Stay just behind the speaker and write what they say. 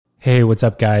Hey, what's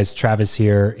up, guys? Travis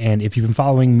here. And if you've been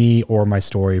following me or my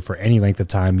story for any length of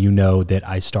time, you know that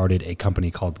I started a company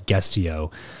called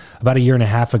Guestio about a year and a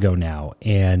half ago now.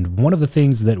 And one of the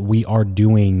things that we are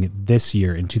doing this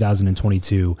year in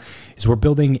 2022 is we're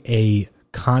building a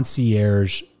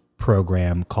concierge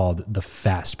program called the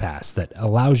Fast Pass that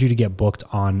allows you to get booked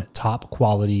on top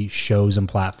quality shows and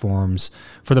platforms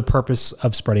for the purpose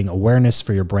of spreading awareness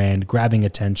for your brand, grabbing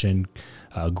attention,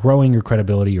 growing your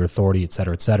credibility, your authority, et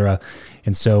cetera, et cetera.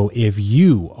 And so if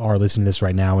you are listening to this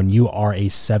right now and you are a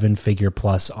 7-figure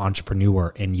plus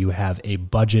entrepreneur and you have a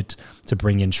budget to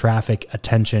bring in traffic,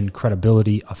 attention,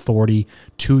 credibility, authority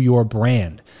to your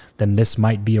brand, then this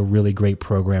might be a really great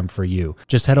program for you.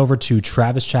 Just head over to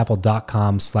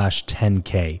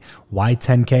travischappell.com/10K. Why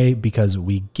 10K? Because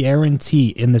we guarantee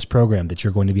in this program that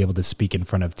you're going to be able to speak in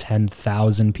front of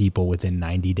 10,000 people within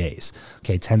 90 days.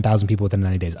 Okay, 10,000 people within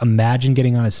 90 days. Imagine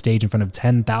getting on a stage in front of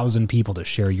 10,000 people to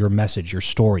share your message, your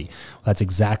story. Well, that's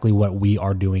exactly what we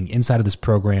are doing inside of this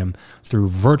program through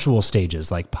virtual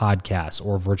stages like podcasts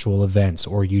or virtual events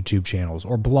or YouTube channels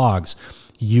or blogs.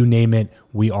 You name it,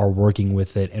 we are working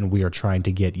with it, and we are trying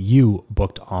to get you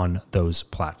booked on those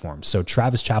platforms. So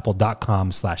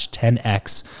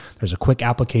travischappell.com/10X. There's a quick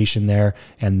application there,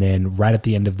 and then right at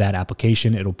the end of that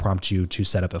application, it'll prompt you to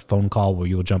set up a phone call where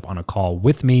you'll jump on a call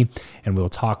with me, and we'll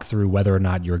talk through whether or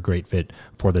not you're a great fit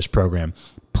for this program.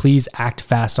 Please act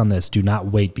fast on this. Do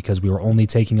not wait, because we are only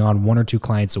taking on 1 or 2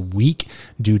 clients a week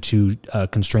due to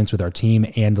constraints with our team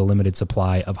and the limited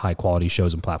supply of high quality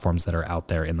shows and platforms that are out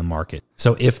there in the market.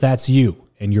 So if that's you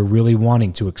and you're really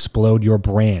wanting to explode your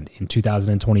brand in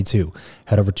 2022,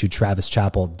 head over to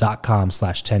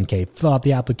travischappell.com/10K, fill out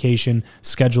the application,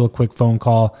 schedule a quick phone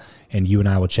call, and you and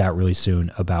I will chat really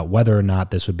soon about whether or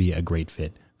not this would be a great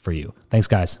fit for you. Thanks,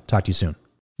 guys. Talk to you soon.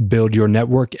 Build Your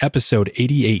Network, episode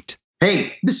 88.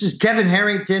 Hey, this is Kevin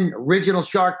Harrington, original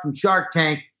shark from Shark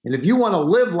Tank. And if you want to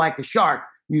live like a shark,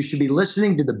 you should be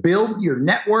listening to the Build Your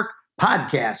Network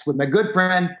podcast with my good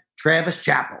friend, Travis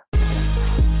Chappell.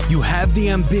 You have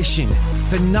the ambition,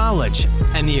 the knowledge,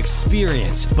 and the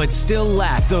experience, but still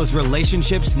lack those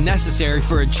relationships necessary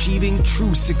for achieving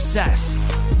true success.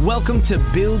 Welcome to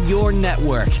Build Your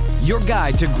Network, your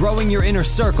guide to growing your inner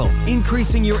circle,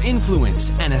 increasing your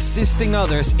influence, and assisting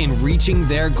others in reaching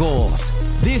their goals.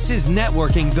 This is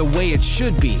networking the way it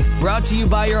should be. Brought to you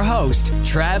by your host,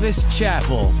 Travis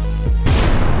Chappell.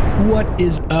 What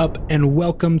is up, and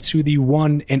welcome to the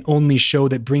one and only show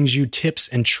that brings you tips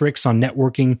and tricks on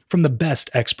networking from the best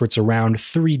experts around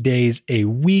 3 days a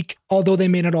week. Although they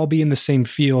may not all be in the same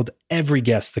field, every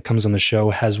guest that comes on the show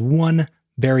has one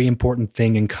very important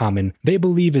thing in common. They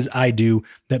believe, as I do,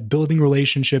 that building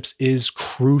relationships is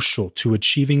crucial to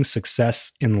achieving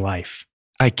success in life.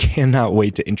 I cannot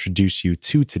wait to introduce you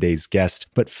to today's guest,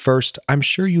 but first, I'm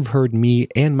sure you've heard me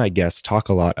and my guests talk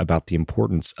a lot about the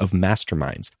importance of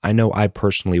masterminds. I know I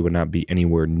personally would not be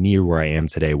anywhere near where I am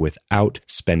today without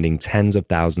spending tens of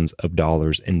thousands of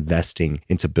dollars investing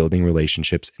into building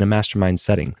relationships in a mastermind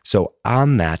setting. So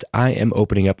on that, I am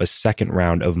opening up a second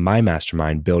round of my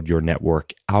mastermind, Build Your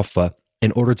Network Alpha,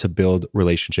 in order to build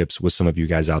relationships with some of you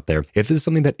guys out there. If this is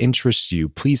something that interests you,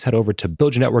 please head over to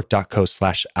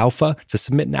buildyournetwork.co/alpha to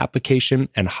submit an application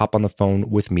and hop on the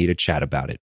phone with me to chat about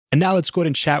it. And now let's go ahead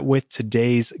and chat with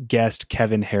today's guest,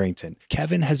 Kevin Harrington.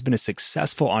 Kevin has been a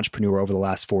successful entrepreneur over the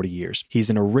last 40 years.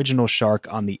 He's an original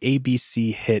shark on the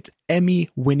ABC hit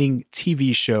Emmy-winning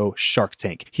TV show Shark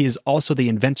Tank. He is also the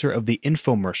inventor of the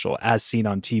Infomercial, as seen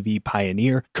on TV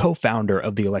Pioneer, co-founder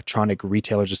of the Electronic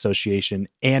Retailers Association,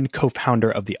 and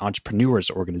co-founder of the Entrepreneurs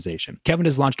Organization. Kevin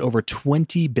has launched over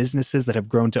 20 businesses that have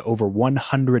grown to over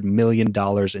 $100 million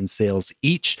in sales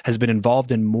each, has been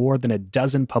involved in more than a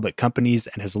dozen public companies,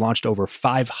 and has launched over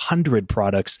 500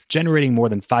 products, generating more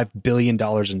than $5 billion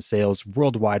in sales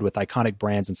worldwide with iconic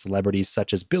brands and celebrities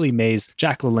such as Billy Mays,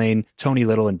 Jack LaLanne, Tony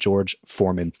Little, and George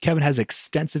Foreman. Kevin has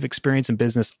extensive experience in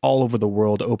business all over the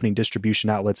world, opening distribution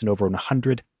outlets in over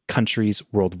 100 countries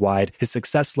worldwide. His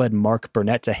success led Mark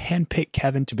Burnett to handpick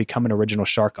Kevin to become an original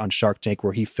shark on Shark Tank,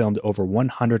 where he filmed over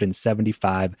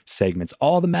 175 segments.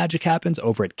 All the magic happens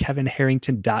over at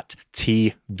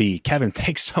kevinharrington.tv. Kevin,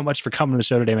 thanks so much for coming on the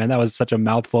show today, man. That was such a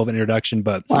mouthful of an introduction,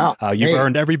 but wow. You've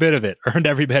earned every bit of it.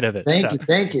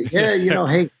 Thank you. Yeah,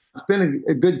 hey, it's been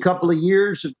a good couple of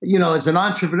years. As an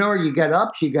entrepreneur, you got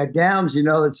ups, you got downs,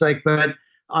 it's like, but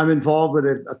I'm involved with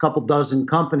a couple dozen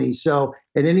companies. So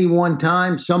at any one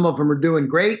time, some of them are doing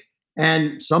great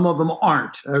and some of them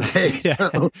aren't. Okay.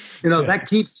 So, that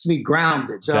keeps me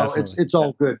grounded. So it's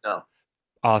all good though.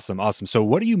 Awesome. So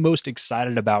what are you most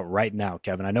excited about right now,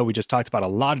 Kevin? I know we just talked about a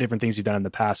lot of different things you've done in the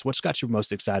past. What's got you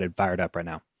most excited, fired up right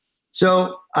now?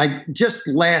 So I just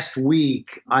last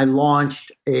week, I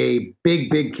launched a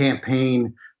big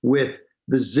campaign with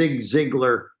the Zig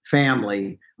Ziglar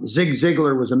family. Zig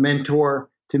Ziglar was a mentor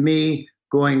to me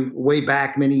going way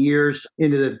back many years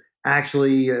into the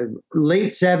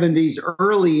late 70s,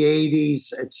 early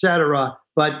 80s, etc.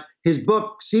 But his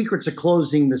book, Secrets of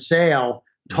Closing the Sale,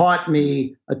 taught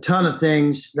me a ton of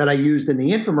things that I used in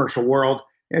the infomercial world,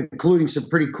 including some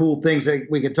pretty cool things that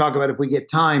we can talk about if we get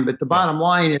time. But the bottom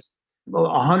line is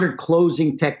 100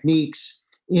 closing techniques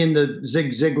in the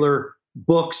Zig Ziglar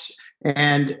books.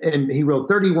 And he wrote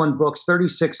 31 books,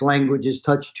 36 languages,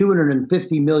 touched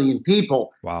 250 million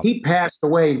people. Wow. He passed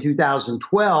away in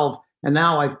 2012. And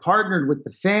now I've partnered with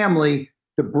the family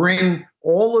to bring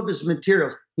all of his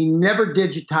materials. He never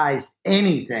digitized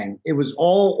anything. It was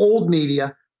all old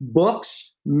media,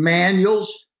 books,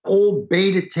 manuals, old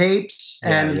beta tapes,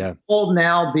 all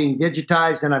now being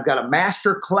digitized. And I've got a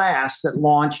master class that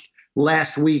launched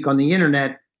last week on the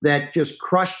internet that just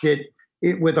crushed it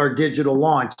with our digital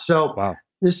launch. So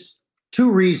this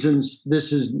 2 reasons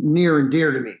this is near and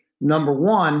dear to me. Number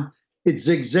one, it's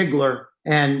Zig Ziglar,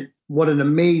 and what an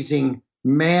amazing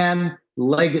man,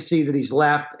 legacy that he's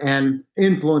left, and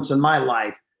influence in my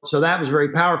life. So that was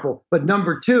very powerful. But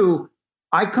number 2,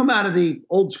 I come out of the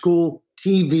old school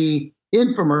TV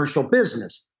infomercial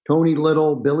business. Tony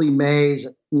Little, Billy Mays,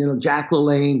 Jack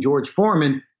LaLanne, George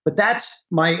Foreman. But that's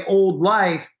my old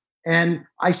life. And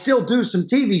I still do some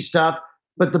TV stuff.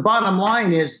 But the bottom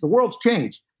line is the world's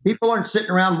changed. People aren't sitting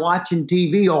around watching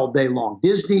TV all day long.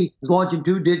 Disney is launching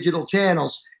 2 digital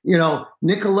channels.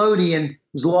 Nickelodeon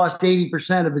has lost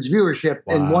 80% of its viewership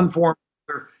in one form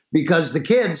or another because the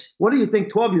kids, what do you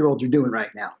think 12-year-olds are doing right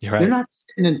now? Right. They're not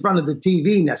sitting in front of the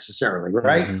TV necessarily,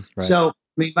 right? Right. So, I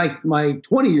mean, my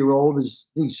 20-year-old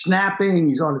he's snapping,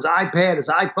 he's on his iPad, his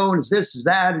iPhone, is this, is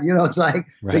that. It's like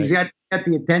he's got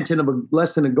the attention of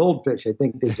less than a goldfish, I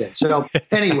think they said. So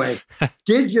anyway,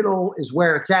 digital is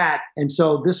where it's at. And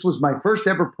so this was my first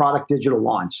ever product digital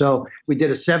launch. So we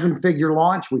did a 7-figure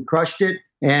launch. We crushed it.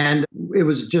 And it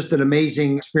was just an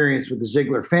amazing experience with the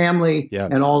Ziglar family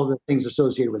and all of the things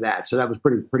associated with that. So that was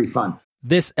pretty fun.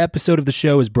 This episode of the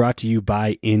show is brought to you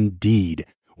by Indeed.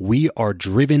 We are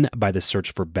driven by the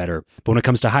search for better. But when it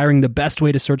comes to hiring, the best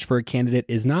way to search for a candidate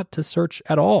is not to search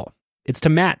at all. It's to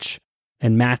match,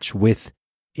 and match with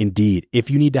Indeed. If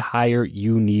you need to hire,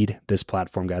 you need this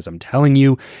platform, guys. I'm telling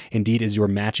you, Indeed is your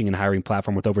matching and hiring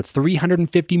platform with over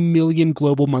 350 million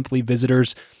global monthly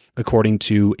visitors, according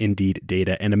to Indeed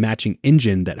data, and a matching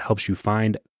engine that helps you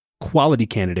find quality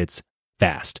candidates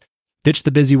fast. Ditch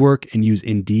the busy work and use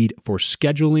Indeed for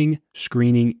scheduling,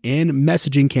 screening, and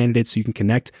messaging candidates so you can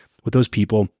connect with those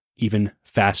people even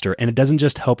faster. And it doesn't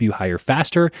just help you hire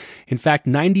faster. In fact,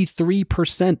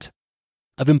 93%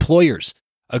 of employers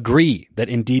agree that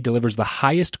Indeed delivers the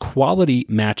highest quality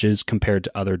matches compared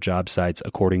to other job sites,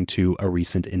 according to a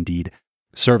recent Indeed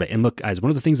survey. And look, guys, one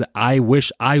of the things that I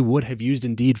wish I would have used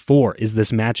Indeed for is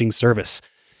this matching service.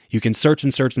 You can search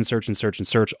and search and search and search and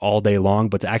search all day long,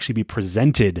 but to actually be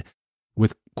presented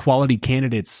with quality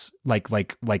candidates, like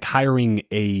hiring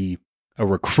a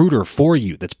recruiter for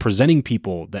you that's presenting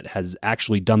people that has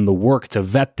actually done the work to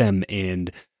vet them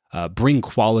and bring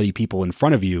quality people in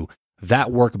front of you,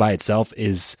 that work by itself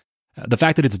is the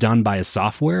fact that it's done by a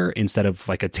software instead of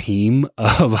like a team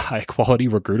of high quality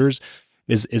recruiters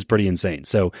is pretty insane.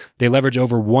 So they leverage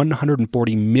over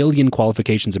 140 million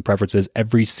qualifications and preferences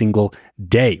every single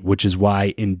day, which is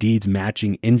why Indeed's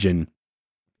matching engine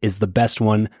is the best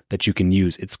one that you can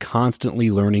use. It's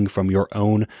constantly learning from your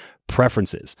own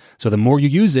preferences. So the more you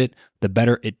use it, the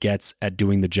better it gets at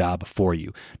doing the job for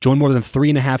you. Join more than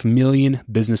 3.5 million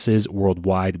businesses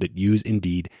worldwide that use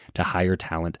Indeed to hire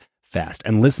talent fast.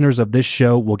 And listeners of this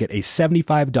show will get a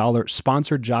 $75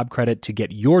 sponsored job credit to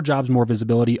get your jobs more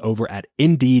visibility over at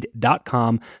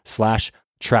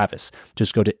Indeed.com/Travis.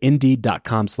 Just go to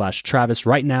Indeed.com/Travis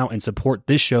right now and support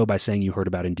this show by saying you heard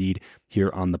about Indeed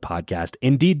here on the podcast.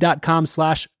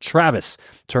 Indeed.com/Travis.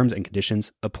 Terms and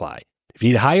conditions apply. If you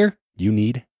need to hire, you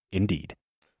need Indeed.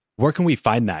 Where can we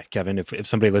find that, Kevin? If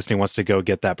somebody listening wants to go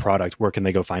get that product, where can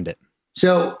they go find it?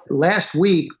 So last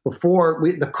week,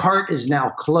 the cart is now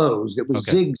closed. It was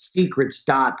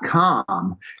zigsecrets.com.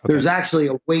 Okay. There's actually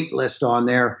a wait list on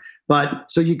there. But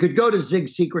so you could go to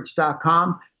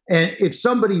zigsecrets.com. And if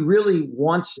somebody really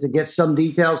wants to get some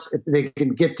details, if they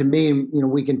can get to me,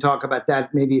 we can talk about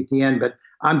that maybe at the end. But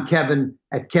I'm Kevin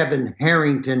at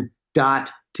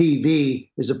kevinharrington.tv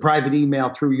is a private email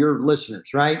through your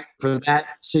listeners, right? For that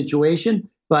situation.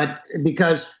 But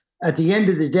because at the end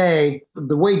of the day,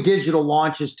 the way digital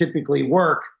launches typically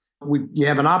work, you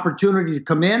have an opportunity to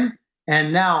come in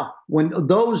And now when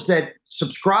those that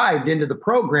subscribed into the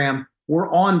program, we're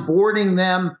onboarding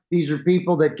them. These are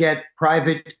people that get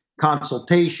private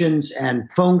consultations and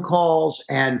phone calls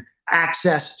and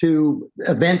access to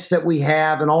events that we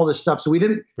have and all this stuff. So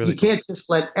you can't just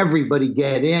let everybody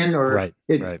get in, or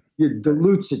it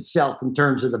dilutes itself in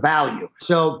terms of the value.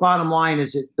 So bottom line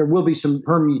is that there will be some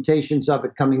permutations of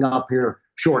it coming up here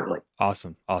shortly.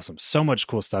 Awesome. So much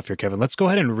cool stuff here, Kevin. Let's go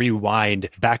ahead and rewind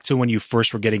back to when you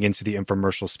first were getting into the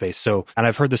infomercial space. So, and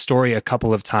I've heard the story a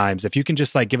couple of times. If you can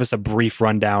just give us a brief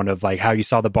rundown of how you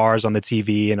saw the bars on the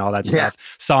TV and all that stuff,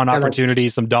 saw an opportunity,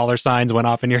 some dollar signs went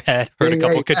off in your head, heard a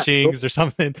couple ka-chings or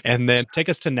something. And then take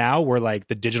us to now where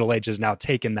the digital age has now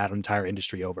taken that entire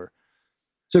industry over.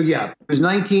 So it was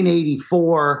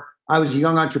 1984. I was a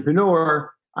young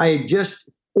entrepreneur. I had just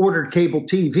ordered cable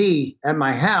TV at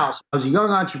my house. I was a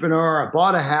young entrepreneur. I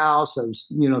bought a house. I was,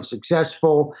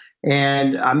 successful.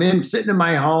 And I'm sitting in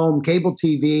my home, cable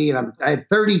TV, and I had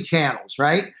 30 channels,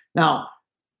 right? Now,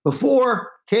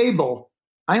 before cable,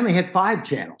 I only had 5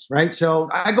 channels, right? So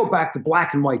I go back to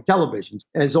black and white televisions,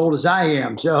 as old as I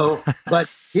am. So, but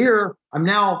here I'm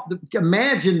now,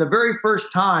 imagine the very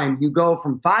first time you go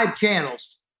from 5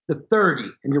 channels to 30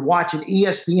 and you're watching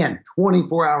ESPN,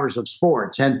 24 hours of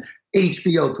sports, and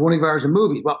HBO, 24 hours of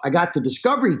movies. Well, I got the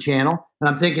Discovery Channel, and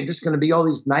I'm thinking this is going to be all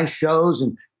these nice shows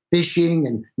and fishing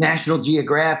and National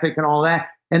Geographic and all that.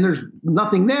 And there's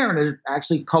nothing there, and there's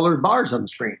actually colored bars on the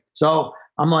screen. So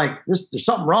I'm like, there's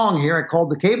something wrong here. I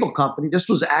called the cable company. This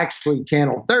was actually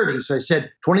channel 30. So I said,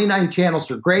 29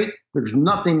 channels are great. There's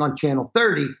nothing on channel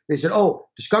 30. They said, oh,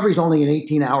 Discovery's only an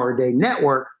 18-hour-a-day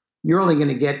network. You're only going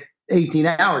to get 18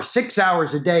 hours, 6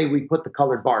 hours a day, we put the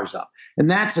colored bars up. And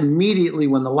that's immediately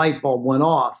when the light bulb went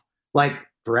off.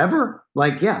 Forever?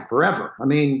 Forever. I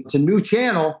mean, it's a new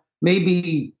channel.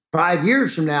 Maybe 5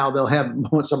 years from now, they'll have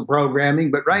some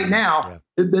programming. But right now,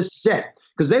 this is it.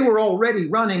 Because they were already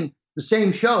running the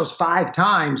same shows 5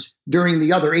 times during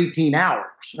the other 18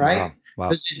 hours, right?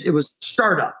 Wow. It was a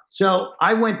startup. So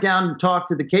I went down and talked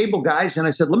to the cable guys, and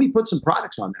I said, let me put some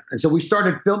products on there. And so we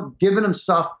started giving them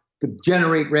stuff to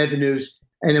generate revenues.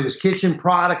 And it was kitchen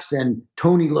products and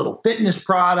Tony Little fitness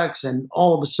products. And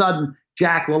all of a sudden,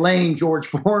 Jack LaLanne, George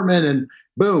Foreman, and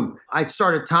boom, I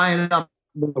started tying up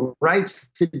the rights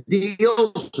to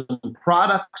deals and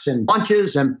products and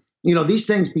lunches and, these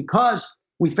things, because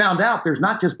we found out there's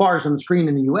not just bars on the screen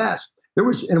in the US.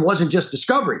 And it wasn't just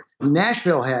Discovery.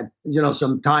 Nashville had,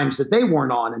 some times that they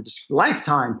weren't on, and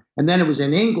Lifetime. And then it was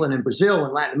in England and Brazil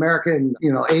and Latin America and,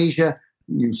 Asia,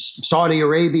 Saudi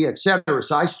Arabia, et cetera.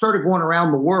 So I started going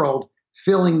around the world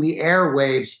filling the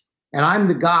airwaves, and I'm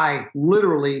the guy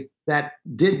literally that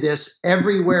did this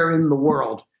everywhere in the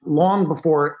world long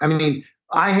before. I mean,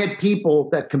 I had people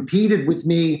that competed with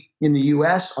me in the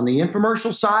US on the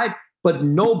infomercial side, but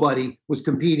nobody was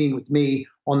competing with me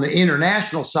on the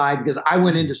international side, because I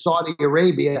went into Saudi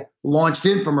Arabia, launched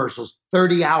infomercials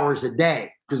 30 hours a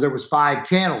day, because there was 5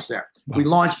 channels there. Wow. We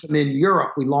launched them in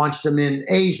Europe. We launched them in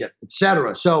Asia, et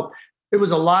cetera. So it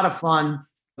was a lot of fun.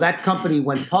 That company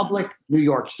went public, New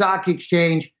York Stock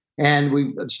Exchange, and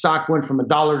the stock went from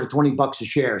 $1 to $20 a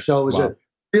share. So it was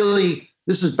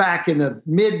this is back in the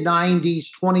mid 90s,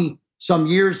 20 some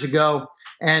years ago.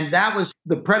 And that was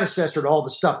the predecessor to all the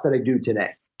stuff that I do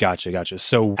today. Gotcha.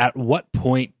 So at what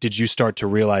point did you start to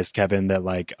realize, Kevin, that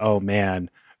oh man,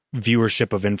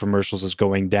 viewership of infomercials is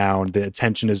going down. The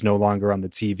attention is no longer on the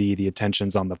TV. The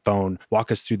attention's on the phone.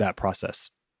 Walk us through that process.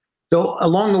 So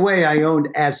along the way, I owned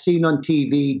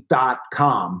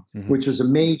AsSeenOnTV.com, which is a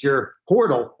major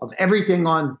portal of everything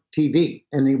on TV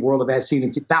in the world of As Seen on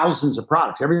TV, thousands of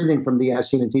products, everything from the As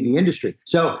Seen on TV industry.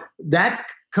 So that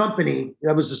company,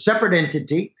 that was a separate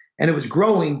entity, and it was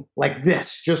growing like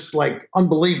this, just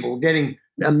unbelievable, getting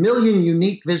 1 million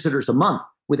unique visitors a month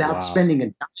without spending a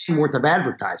dime worth of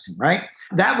advertising, right?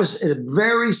 That was a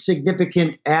very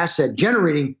significant asset,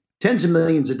 generating tens of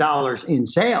millions of dollars in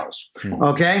sales,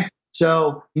 okay?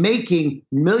 So making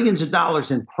millions of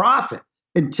dollars in profit,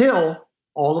 until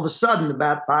all of a sudden,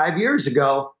 about 5 years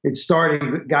ago,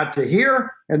 got to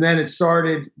here, and then it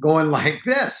started going like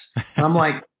this. And I'm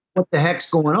like, what the heck's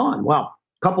going on? Well,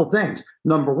 a couple things.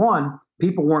 Number one,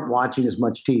 people weren't watching as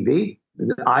much TV.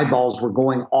 The eyeballs were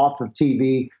going off of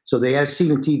TV. So the As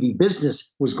Seen on TV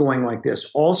business was going like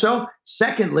this. Also,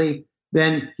 secondly,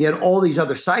 then you had all these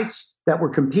other sites that were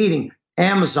competing.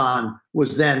 Amazon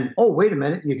was then, oh, wait a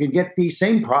minute, you can get these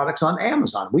same products on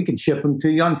Amazon. We can ship them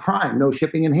to you on Prime, no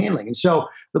shipping and handling. And so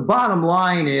the bottom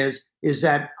line is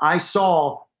that I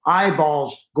saw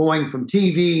eyeballs going from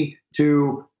TV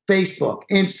to Facebook,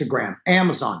 Instagram,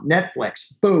 Amazon,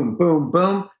 Netflix, boom, boom,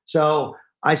 boom. So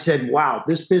I said, wow,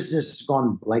 this business has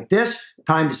gone like this.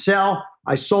 Time to sell.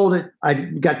 I sold it. I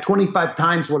got 25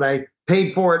 times what I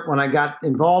paid for it when I got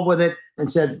involved with it, and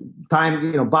said,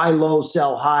 time, buy low,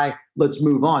 sell high, let's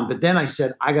move on. But then I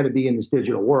said, I got to be in this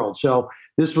digital world. So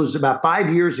this was about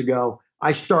 5 years ago.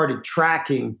 I started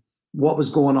tracking what was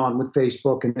going on with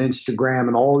Facebook and Instagram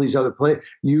and all these other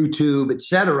YouTube, et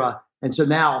cetera. And so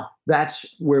now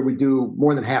that's where we do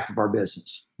more than half of our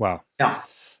business. Wow. Yeah.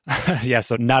 Yeah,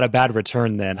 so not a bad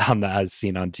return then on the as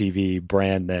seen on TV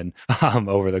brand then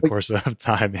over the course of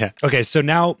time. Yeah. Okay, so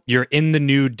now you're in the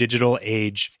new digital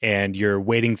age and you're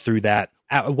wading through that.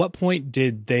 At what point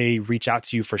did they reach out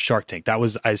to you for Shark Tank? That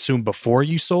was, I assume, before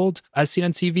you sold as seen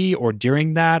on TV, or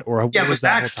during that, or what was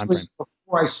that whole time frame?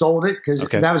 Before I sold it, because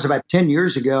that was about 10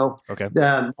 years ago. Okay.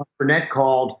 Mark Burnett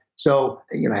called. So,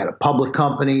 I had a public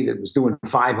company that was doing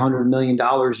 $500 million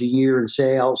a year in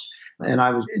sales. And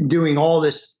I was doing all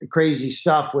this crazy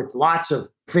stuff with lots of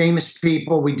famous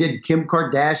people. We did Kim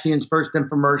Kardashian's first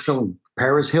infomercial and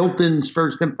Paris Hilton's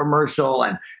first infomercial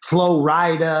and Flo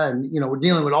Rida. And, we're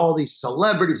dealing with all these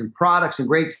celebrities and products and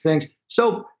great things.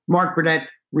 So Mark Burnett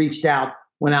reached out,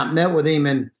 went out and met with him.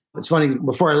 And it's funny,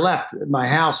 before I left my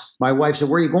house, my wife said,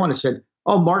 where are you going? I said,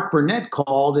 oh, Mark Burnett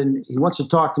called and he wants to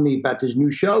talk to me about this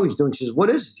new show he's doing. She says, what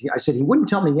is it? I said, he wouldn't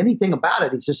tell me anything about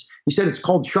it. He said, it's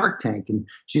called Shark Tank. And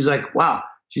she's like, wow.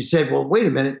 She said, well, wait a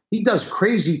minute. He does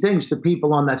crazy things to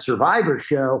people on that Survivor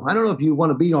show. I don't know if you want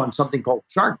to be on something called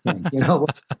Shark Tank.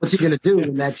 What's he going to do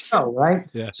in that show, right?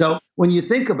 Yeah. So when you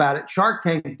think about it, Shark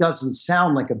Tank doesn't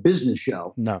sound like a business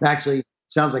show. No. Actually,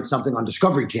 sounds like something on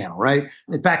Discovery Channel, right?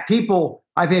 In fact,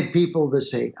 I've had people that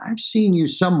say, I've seen you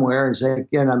somewhere.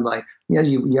 And I'm like, yeah,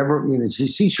 you ever, you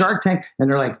see Shark Tank? And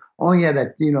they're like, oh yeah,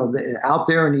 that, out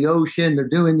there in the ocean, they're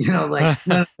doing,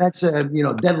 that's a,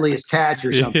 Deadliest Catch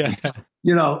or something.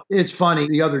 Yeah. It's funny.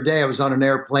 The other day I was on an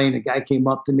airplane. A guy came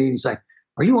up to me and he's like,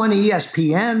 are you on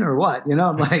ESPN or what?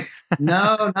 I'm like,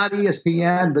 no, not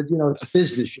ESPN, but it's a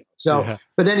business show. So,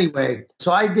 But anyway,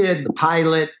 so I did the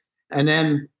pilot and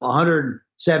then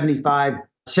 175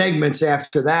 segments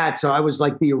after that. So I was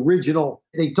like the original.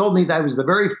 They told me that I was the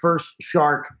very first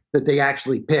shark that they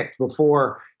actually picked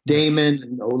before Damon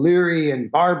and O'Leary and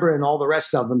Barbara and all the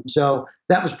rest of them. So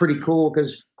that was pretty cool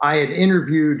because I had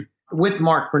interviewed with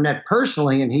Mark Burnett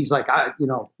personally, and he's like,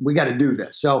 we got to do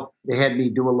this. So they had me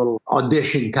do a little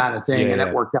audition kind of thing, and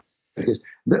it worked out. Because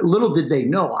little did they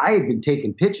know, I had been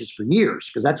taking pitches for years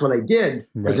because that's what I did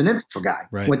as an info guy.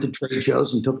 Right. Went to trade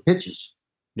shows and took pitches.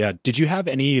 Yeah. Did you have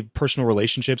any personal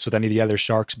relationships with any of the other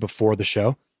sharks before the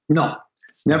show? No.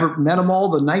 Never met them all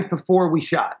the night before we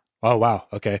shot. Oh, wow.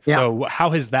 Okay. Yeah. So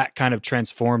how has that kind of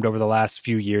transformed over the last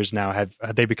few years now? Have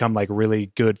they become like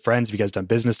really good friends? Have you guys done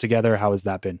business together? How has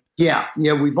that been? Yeah.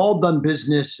 We've all done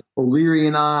business. O'Leary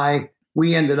and I,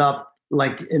 we ended up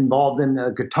like involved in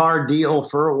a guitar deal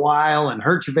for a while. And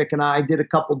Herjavec and I did a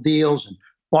couple deals. And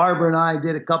Barbara and I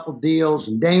did a couple deals.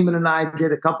 And Damon and I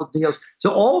did a couple deals.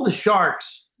 So all the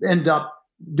sharks end up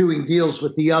doing deals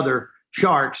with the other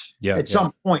sharks at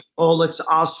some point.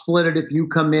 I'll split it if you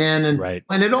come in. And,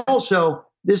 and it also,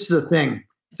 this is the thing,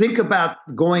 think about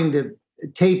going to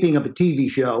taping of a TV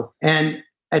show. And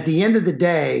at the end of the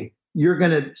day, you're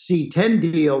going to see 10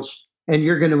 deals and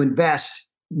you're going to invest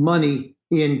money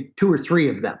in 2 or 3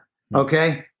 of them.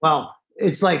 Okay. Well,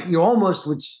 it's like you almost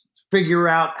would figure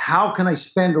out, how can I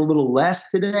spend a little less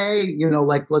today?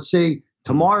 Like let's say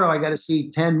tomorrow I got to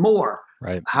see 10 more.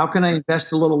 Right. How can I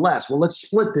invest a little less? Well, let's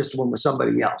split this one with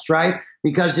somebody else, right?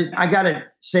 Because I got to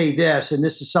say this, and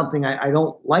this is something I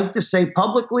don't like to say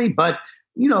publicly, but,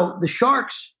 the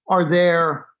sharks are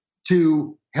there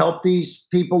to help these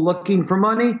people looking for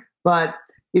money. But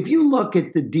if you look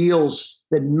at the deals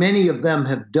that many of them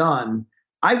have done,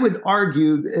 I would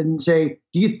argue and say,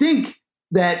 do you think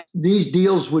that these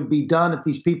deals would be done if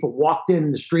these people walked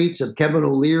in the streets of Kevin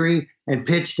O'Leary and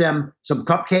pitched them some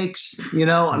cupcakes?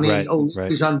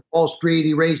 O'Leary's on Wall Street.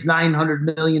 He raised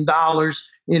 $900 million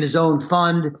in his own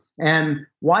fund. And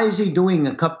why is he doing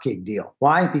a cupcake deal?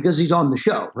 Why? Because he's on the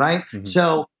show, right? Mm-hmm.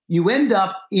 So you end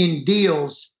up in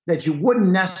deals that you wouldn't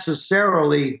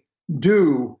necessarily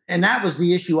do. And that was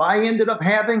the issue I ended up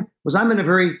having, was I'm in a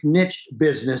very niche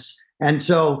business. And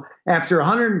so after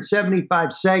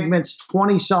 175 segments,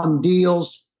 20 some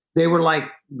deals, they were like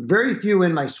very few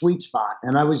in my sweet spot.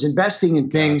 And I was investing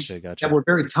in things that were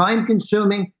very time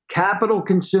consuming, capital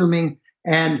consuming,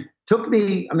 and took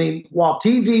me, while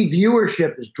TV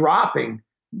viewership is dropping,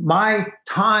 my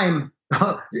time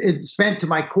it spent to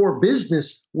my core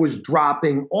business was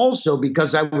dropping also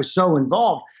because I was so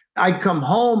involved. I'd come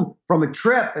home from a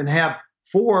trip and have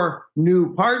 4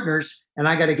 new partners, and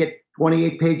I got to get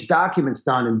 28-page documents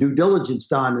done and due diligence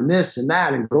done and this and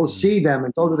that, and go see them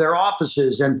and go to their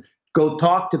offices and go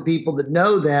talk to people that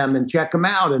know them and check them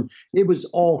out. And it was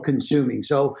all consuming.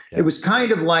 So it was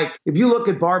kind of like, if you look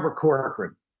at Barbara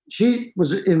Corcoran, she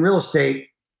was in real estate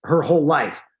her whole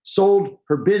life, sold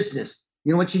her business.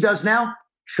 You know what she does now?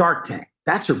 Shark Tank.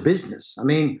 That's her business. I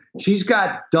mean, she's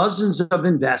got dozens of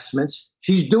investments.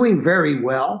 She's doing very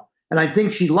well. And I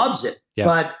think she loves it,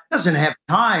 but doesn't have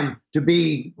time to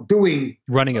be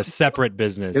running a separate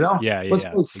business. You know, let's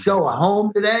go show a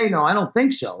home today. No, I don't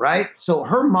think so. Right. So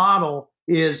her model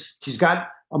is, she's got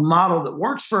a model that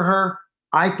works for her.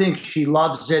 I think she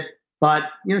loves it, but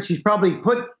she's probably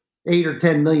put $8 or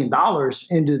 $10 million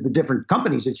into the different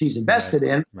companies that she's invested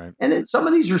in. Right. And some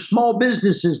of these are small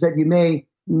businesses that you may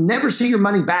never see your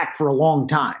money back for a long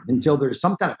time until there's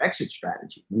some kind of exit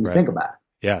strategy when you think about it.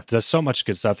 Yeah, there's so much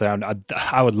good stuff there.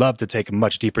 I would love to take a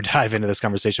much deeper dive into this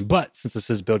conversation, but since this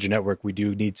is Build Your Network, we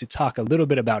do need to talk a little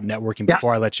bit about networking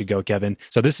before I let you go, Kevin.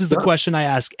 So this is the question I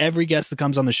ask every guest that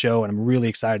comes on the show, and I'm really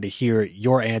excited to hear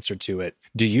your answer to it.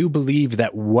 Do you believe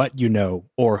that what you know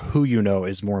or who you know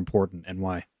is more important, and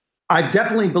why? I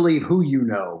definitely believe who you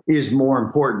know is more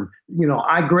important.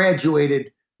 I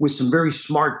graduated with some very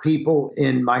smart people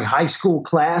in my high school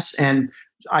class, and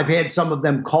I've had some of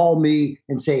them call me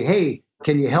and say, hey,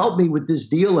 can you help me with this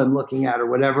deal I'm looking at or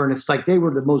whatever? And it's like they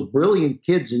were the most brilliant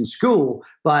kids in school,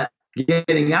 but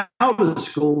getting out of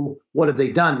school, what have they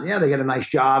done? Yeah, they got a nice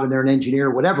job and they're an engineer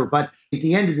or whatever. But at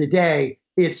the end of the day,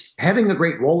 it's having a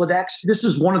great Rolodex. This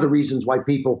is one of the reasons why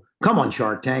people come on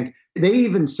Shark Tank. They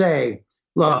even say,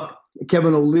 look,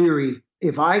 Kevin O'Leary,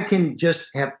 if I can just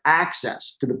have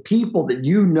access to the people that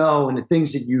you know and the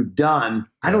things that you've done,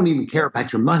 I don't even care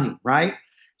about your money, right?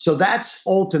 So that's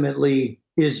ultimately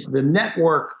is the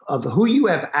network of who you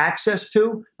have access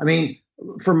to. I mean,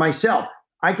 for myself,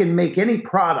 I can make any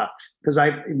product because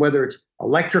whether it's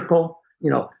electrical,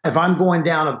 if I'm going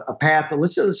down a path,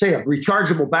 let's say a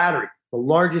rechargeable battery, the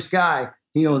largest guy,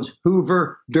 he owns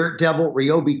Hoover, Dirt Devil,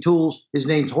 Ryobi Tools. His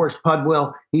name's Horst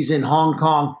Pudwell. He's in Hong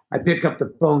Kong. I pick up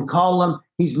the phone, call him.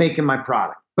 He's making my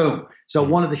product. Boom. So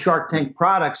one of the Shark Tank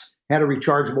products had a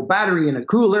rechargeable battery in a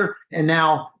cooler, and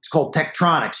now it's called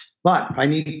Tektronix. But if I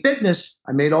need fitness,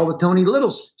 I made all the Tony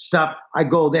Little's stuff. I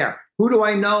go there. Who do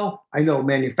I know? I know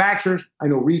manufacturers. I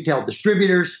know retail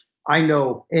distributors. I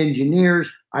know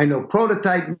engineers. I know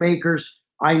prototype makers.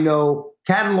 I know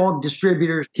catalog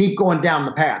distributors. Keep going down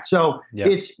the path. So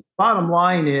it's bottom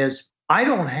line is I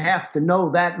don't have to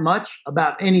know that much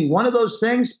about any one of those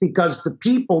things because the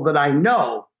people that I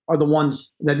know are the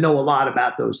ones that know a lot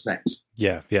about those things.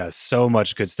 Yeah. So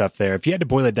much good stuff there. If you had to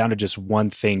boil it down to just one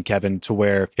thing, Kevin, to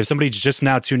where if somebody's just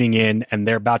now tuning in and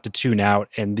they're about to tune out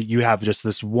and you have just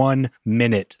this 1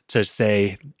 minute to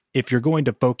say, if you're going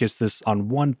to focus this on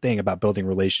one thing about building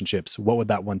relationships, what would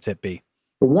that one tip be?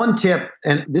 The one tip,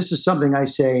 and this is something I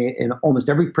say in almost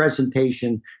every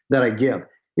presentation that I give,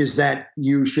 is that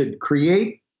you should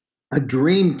create a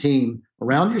dream team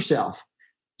around yourself.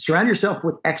 Surround yourself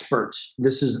with experts.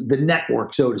 This is the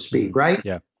network, so to speak, right?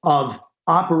 Yeah. Of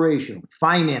operational,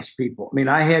 finance people. I mean,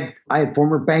 I had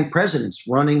former bank presidents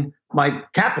running my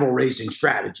capital raising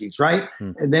strategies, right?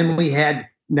 And then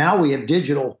now we have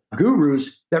digital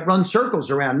gurus that run circles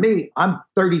around me. I'm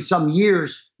 30 some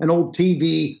years, an old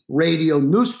TV, radio,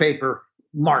 newspaper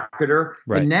marketer.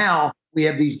 Right. And now we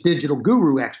have these digital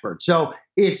guru experts. So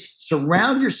it's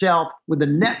surround yourself with a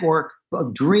network, a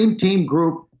dream team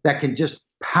group that can just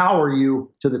power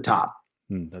you to the top.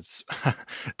 That's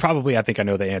probably, I think I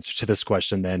know the answer to this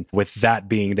question then, with that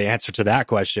being the answer to that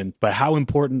question. But how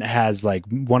important has like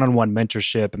one-on-one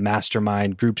mentorship,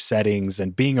 mastermind, group settings,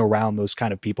 and being around those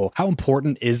kind of people, how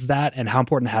important is that? And how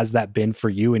important has that been for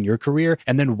you in your career?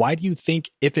 And then why do you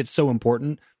think, if it's so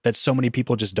important, that so many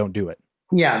people just don't do it?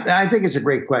 Yeah, I think it's a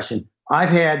great question. I've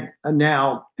had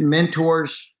now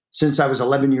mentors since I was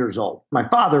 11 years old. My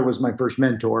father was my first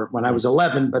mentor when I was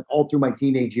 11, but all through my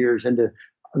teenage years into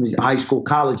high school,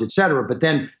 college, et cetera. But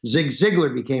then Zig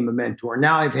Ziglar became a mentor.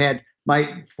 Now I've had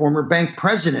my former bank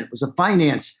president was a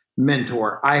finance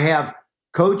mentor. I have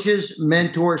coaches,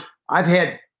 mentors. I've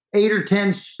had 8 or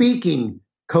 10 speaking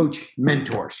coach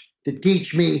mentors to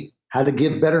teach me how to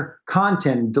give better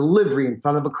content delivery in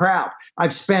front of a crowd.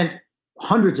 I've spent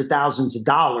hundreds of thousands of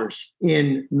dollars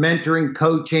in mentoring,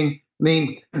 coaching. I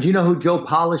mean, do you know who Joe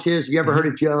Polish is? Have you ever heard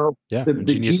of Joe? Yeah, the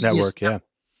Genius Network, yeah.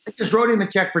 I just wrote him a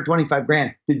check for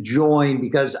 $25,000 to join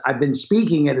because I've been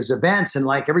speaking at his events. And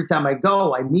like every time I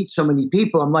go, I meet so many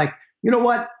people. I'm like, you know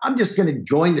what? I'm just going to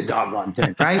join the doggone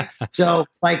thing, right? So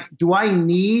like, do I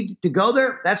need to go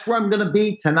there? That's where I'm going to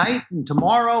be tonight and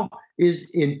tomorrow is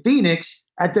in Phoenix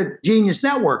at the Genius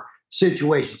Network.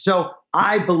 situation. So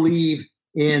I believe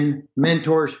in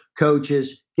mentors,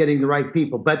 coaches, getting the right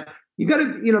people. But you got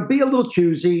to, be a little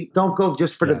choosy. Don't go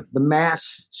just for the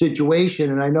mass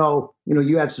situation. And I know,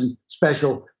 you have some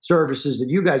special services that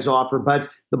you guys offer, but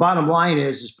the bottom line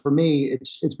is for me,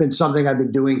 it's been something I've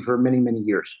been doing for many, many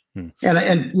years.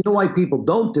 And you know why people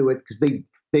don't do it? Because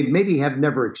they maybe have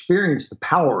never experienced the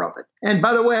power of it. And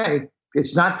by the way,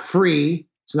 it's not free.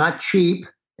 It's not cheap.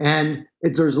 And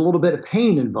there's a little bit of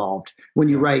pain involved when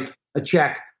you write a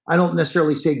check. I don't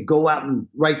necessarily say go out and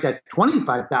write that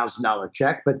 $25,000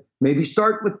 check, but maybe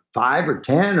start with 5 or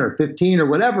 10 or 15 or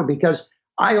whatever, because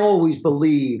I always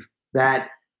believe that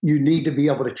you need to be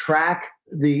able to track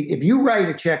if you write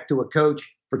a check to a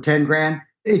coach for 10 grand,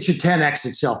 it should 10X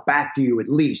itself back to you at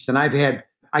least. And I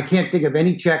can't think of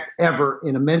any check ever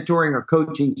in a mentoring or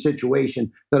coaching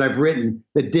situation that I've written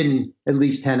that didn't at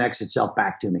least 10X itself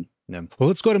back to me. Well,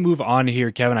 let's go to move on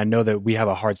here, Kevin. I know that we have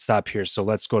a hard stop here, so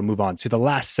let's go and move on to the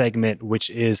last segment, which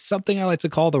is something I like to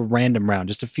call the random round.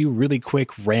 Just a few really quick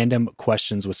random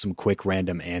questions with some quick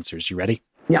random answers. You ready?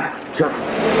 Yeah, sure.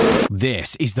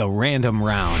 This is the random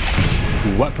round.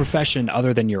 What profession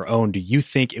other than your own do you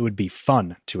think it would be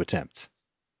fun to attempt?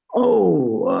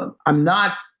 I'm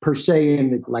not per se in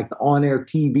the on-air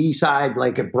TV side,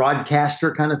 like a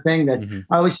broadcaster kind of thing. That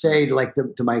I always say to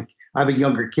I have a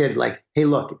younger kid, hey,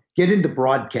 look, get into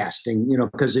broadcasting,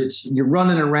 because you're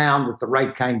running around with the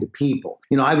right kind of people.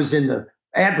 I was in the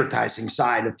advertising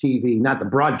side of TV, not the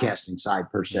broadcasting side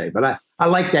per se, but I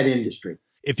like that industry.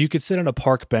 If you could sit on a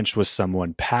park bench with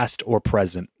someone, past or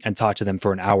present, and talk to them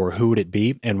for an hour, who would it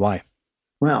be and why?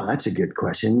 Well, that's a good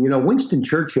question. Winston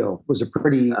Churchill was a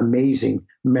pretty amazing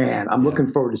man. I'm looking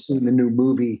forward to seeing the new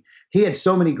movie. He had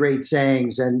so many great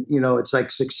sayings, and, it's like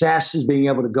success is being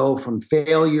able to go from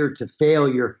failure to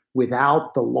failure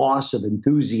without the loss of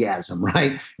enthusiasm,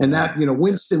 right? And that,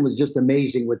 Winston was just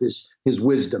amazing with his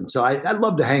wisdom. So I'd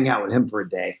love to hang out with him for a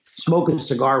day, smoke a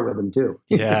cigar with him too.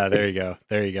 Yeah, there you go.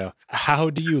 There you go.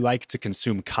 How do you like to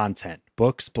consume content?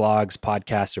 Books, blogs,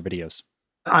 podcasts, or videos?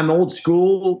 I'm old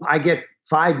school. I get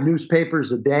 5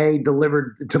 newspapers a day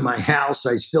delivered to my house.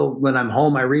 When I'm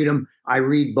home, I read them. I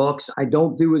read books. I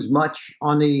don't do as much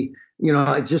on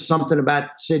it's just something about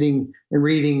sitting and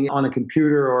reading on a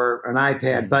computer or an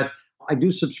iPad. But I do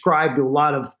subscribe to a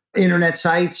lot of internet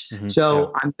sites.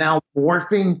 So I'm now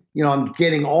morphing, I'm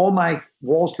getting all my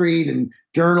Wall Street and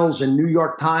journals and New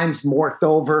York Times morphed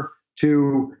over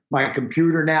to my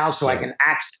computer now so I can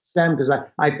access them, because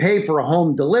I pay for a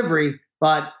home delivery,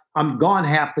 but I'm gone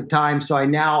half the time. So I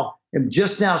now am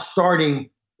just now starting,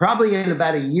 probably in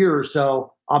about a year or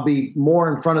so, I'll be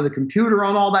more in front of the computer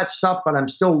on all that stuff, but I'm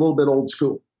still a little bit old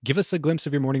school. Give us a glimpse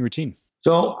of your morning routine.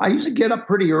 So I usually get up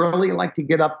pretty early. I like to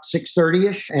get up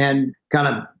 6:30ish, and kind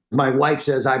of my wife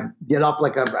says I get up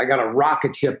like I got a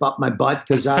rocket ship up my butt,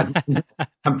 because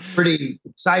I'm pretty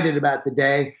excited about the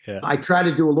day. Yeah. I try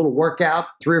to do a little workout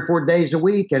 3 or 4 days a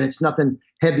week, and it's nothing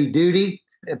heavy duty.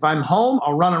 If I'm home,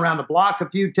 I'll run around the block a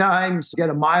few times, get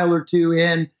a mile or 2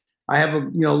 in. I have a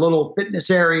little fitness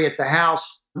area at the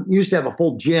house. I used to have a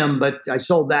full gym, but I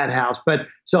sold that house. But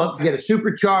so I get a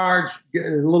supercharge, get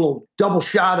a little double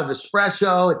shot of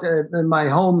espresso in my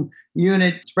home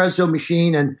unit, espresso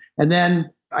machine. And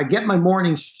then I get my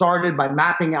morning started by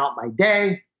mapping out my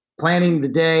day, planning the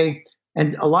day.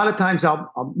 And a lot of times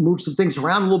I'll move some things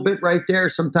around a little bit right there.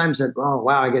 Sometimes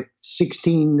I get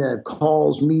 16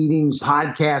 calls, meetings,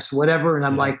 podcasts, whatever. And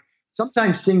I'm like,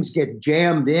 sometimes things get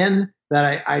jammed in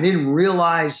that I didn't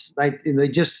realize,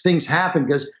 things happen,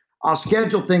 because I'll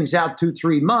schedule things out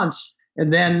 2-3 months,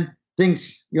 and then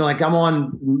things, I'm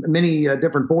on many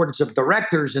different boards of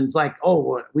directors, and it's like,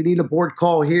 we need a board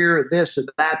call here, this or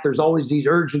that. There's always these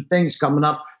urgent things coming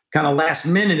up, kind of last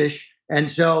minute-ish.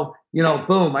 And so,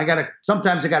 boom,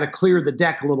 sometimes I got to clear the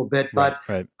deck a little bit, but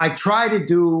right. I try to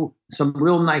do some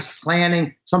real nice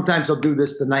planning. Sometimes I'll do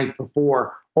this the night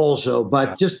before also,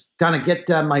 but just kind of get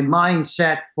my mind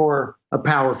set for a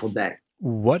powerful day.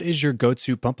 What is your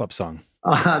go-to pump-up song?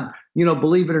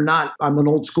 Believe it or not, I'm an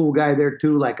old school guy there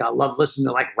too. I love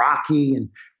listening to Rocky and,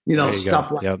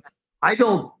 stuff like that. I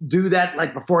don't do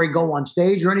that before I go on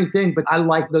stage or anything, but I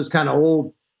like those kind of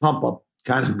old pump-up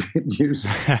kind of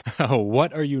music.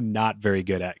 What are you not very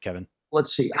good at, Kevin?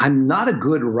 Let's see. I'm not a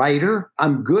good writer.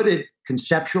 I'm good at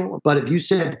conceptual, but if you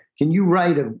said, can you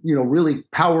write a really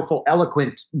powerful,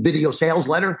 eloquent video sales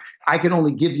letter? I can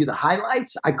only give you the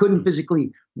highlights. I couldn't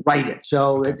physically write it.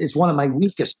 So it's one of my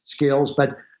weakest skills,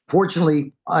 but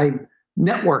fortunately I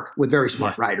network with very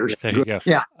smart writers. There you go.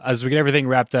 Yeah. As we get everything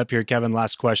wrapped up here, Kevin,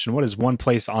 last question. What is one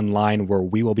place online where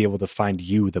we will be able to find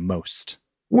you the most?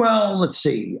 Well, let's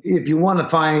see. If you want to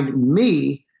find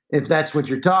me, if that's what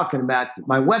you're talking about,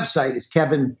 my website is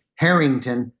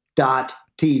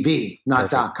kevinharrington.tv,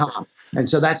 not .com. And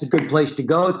so that's a good place to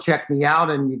go. Check me out,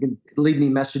 and you can leave me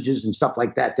messages and stuff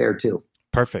like that there too.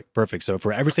 Perfect. So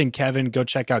for everything Kevin, go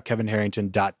check out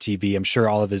kevinharrington.tv. I'm sure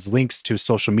all of his links to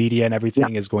social media and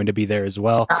everything is going to be there as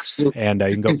well. Absolutely. And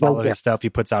you can go follow his stuff. He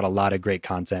puts out a lot of great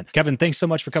content. Kevin, thanks so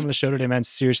much for coming to the show today, man.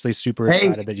 Seriously, super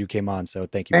excited that you came on. So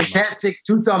thank you. Fantastic.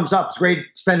 2 thumbs up. It's great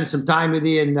spending some time with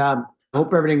you, and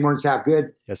hope everything works out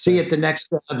good. Yes, sir. See you at the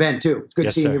next event too. It's good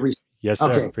seeing you recently. Yes,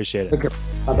 sir. Okay. Appreciate it. Take care.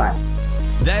 Bye-bye.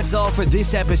 That's all for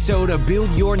this episode of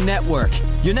Build Your Network.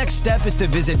 Your next step is to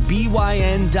visit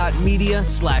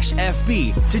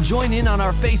byn.media/FB to join in on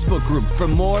our Facebook group for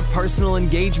more personal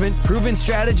engagement, proven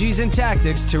strategies, and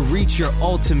tactics to reach your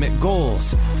ultimate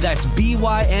goals. That's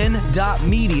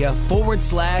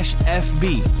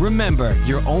byn.media/FB. Remember,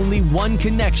 you're only one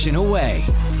connection away.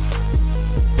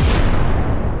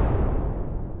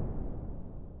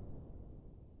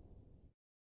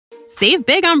 Save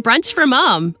big on brunch for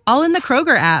mom, all in the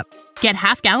Kroger app. Get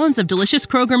half gallons of delicious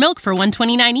Kroger milk for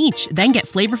 $1.29 each. Then get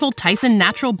flavorful Tyson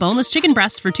natural boneless chicken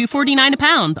breasts for $2.49 a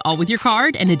pound, all with your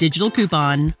card and a digital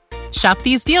coupon. Shop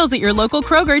these deals at your local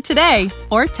Kroger today,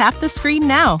 or tap the screen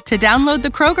now to download the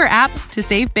Kroger app to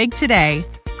save big today.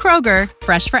 Kroger,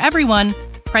 fresh for everyone.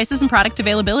 Prices and product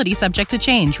availability subject to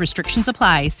change. Restrictions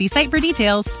apply. See site for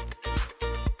details.